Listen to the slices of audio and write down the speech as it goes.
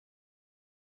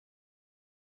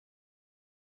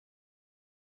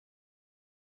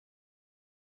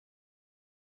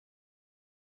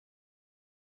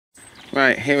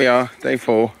Right, here we are, day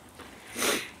 4.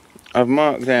 I've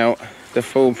marked out the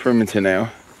full perimeter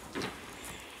now.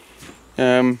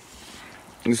 You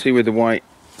can see with the white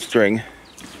string,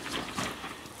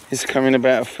 it's coming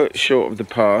about a foot short of the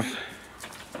path.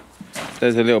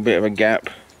 There's a little bit of a gap.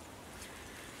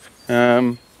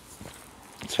 So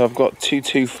I've got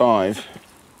 2250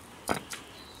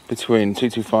 between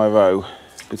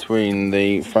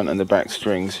the front and the back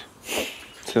strings.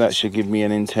 So that should give me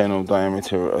an internal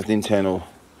diameter, an internal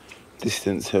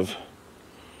distance of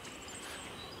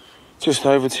just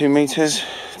over 2 meters,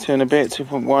 2 and a bit,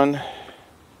 2.1,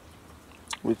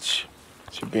 which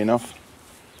should be enough.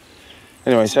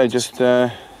 Anyway, so just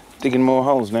digging more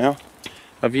holes now.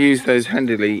 I've used those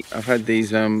handily. I've had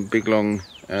these big long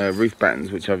roof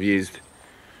battens, which I've used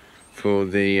for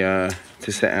the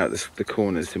to set out the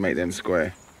corners to make them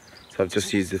square. So I've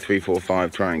just used the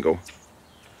 3-4-5 triangle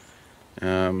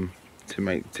to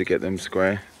get them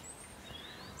square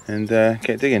and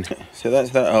get digging. So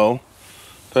that's that hole.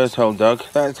 First hole dug.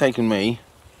 That has taken me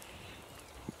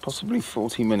possibly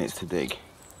 40 minutes to dig.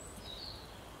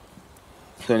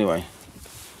 So anyway,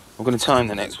 I'm going to time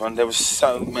the next one. There were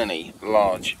so many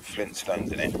large flint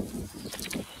stones in it.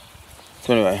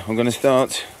 So anyway, I'm going to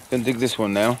dig this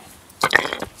one now,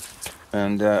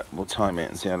 and we'll time it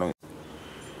and see how long.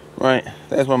 Right,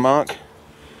 there's my mark.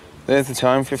 There's the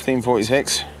time,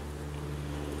 15:46.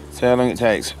 See how long it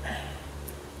takes.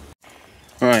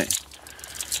 Right.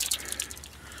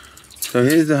 So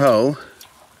here's the hole.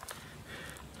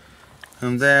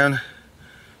 I'm down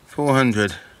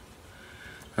 400.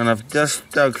 And I've just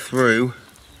dug through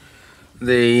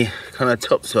the kind of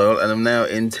topsoil and I'm now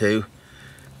into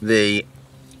the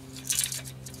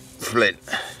flint.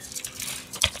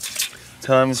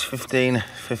 Time's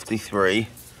 15:53.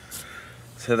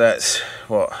 So that's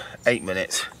what, 8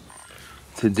 minutes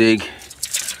to dig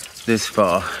this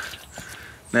far.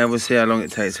 Now we'll see how long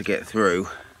it takes to get through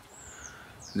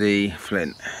the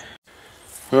flint.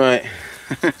 Right.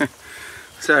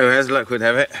 So as luck would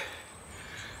have it,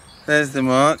 there's the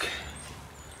mark.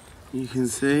 You can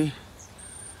see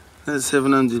that's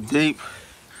 700 deep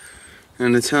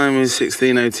and the time is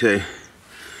 16:02.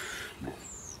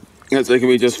 That's taken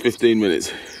me just 15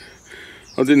 minutes.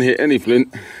 I didn't hit any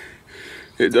flint.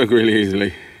 It dug really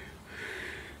easily.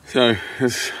 So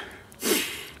as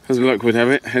luck would have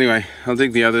it. Anyway, I'll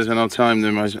dig the others and I'll time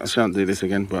them. I shan't do this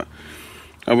again, but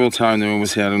I will time them and we'll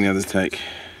see how long the others take.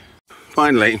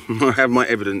 Finally, I have my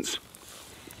evidence.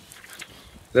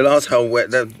 The last hole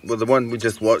went, well, the one we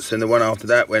just watched and the one after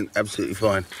that went absolutely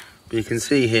fine. But you can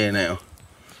see here now,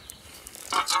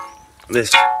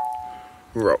 this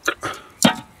rock.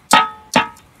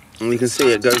 And you can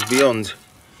see it goes beyond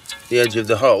the edge of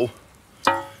the hole.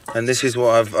 And this is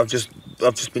what I've just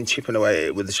been chipping away at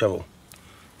it with the shovel.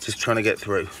 Just trying to get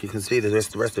through. You can see the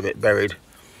rest of it buried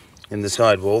in the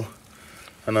side wall.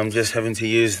 And I'm just having to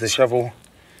use the shovel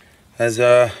as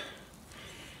a,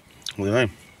 what do you know,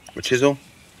 a chisel.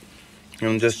 And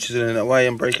I'm just chiseling it away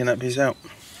and breaking that piece out.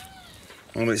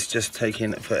 And it's just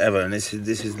taking forever. And this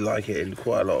is like it in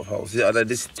quite a lot of holes.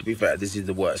 This, to be fair, this is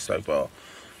the worst so far.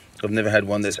 I've never had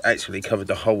one that's actually covered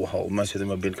the whole hole. Most of them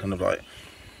have been kind of like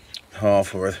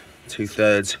half or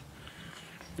 2/3.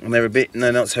 And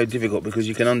they're not so difficult because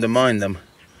you can undermine them.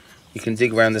 You can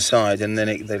dig around the side and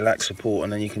then they lack support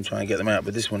and then you can try and get them out.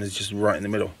 But this one is just right in the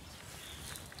middle.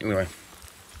 Anyway,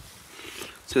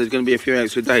 so there's going to be a few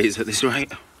extra days at this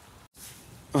rate.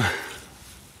 Well,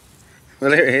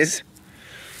 there it is.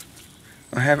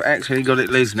 I have actually got it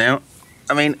loose now.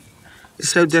 I mean, it's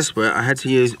so desperate I had to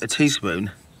use a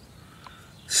teaspoon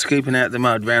scooping out the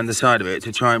mud round the side of it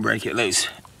to try and break it loose.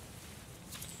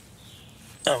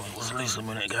 Oh, it was loose a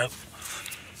minute ago.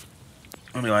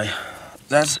 Anyway,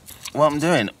 that's what I'm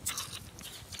doing.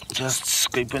 Just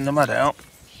scooping the mud out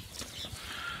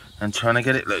and trying to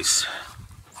get it loose.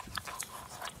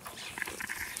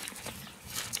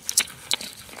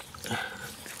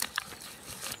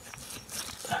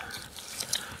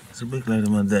 There's a big load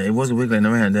of mud there. It was wiggling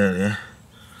around earlier.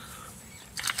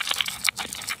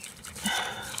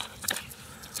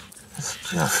 It's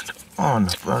just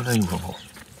unbelievable.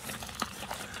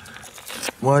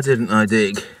 Why didn't I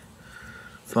dig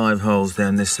 5 holes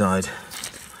down this side?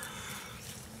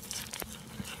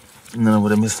 And then I would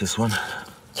have missed this one.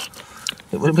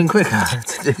 It would have been quicker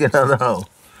to dig another hole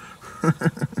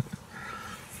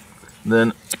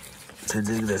than to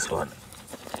dig this one.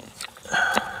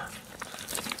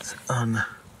 It's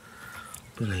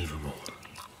unbelievable.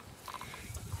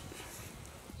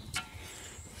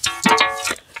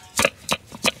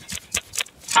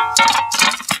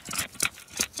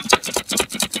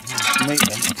 Meat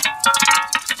then.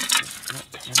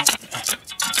 Not coming up.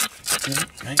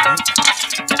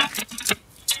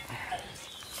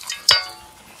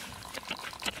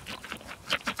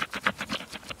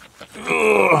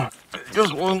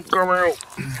 just won't come out.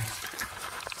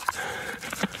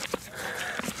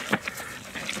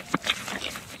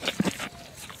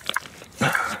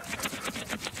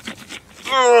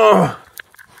 Oh.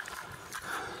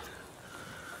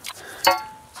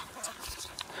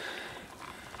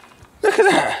 Look at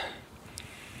that.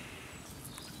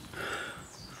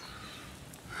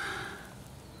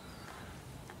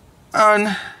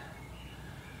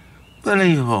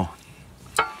 Unbelievable.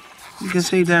 You can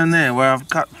see down there where I've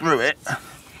cut through it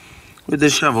with the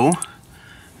shovel,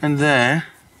 and there's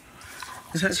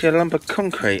actually a lump of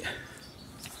concrete.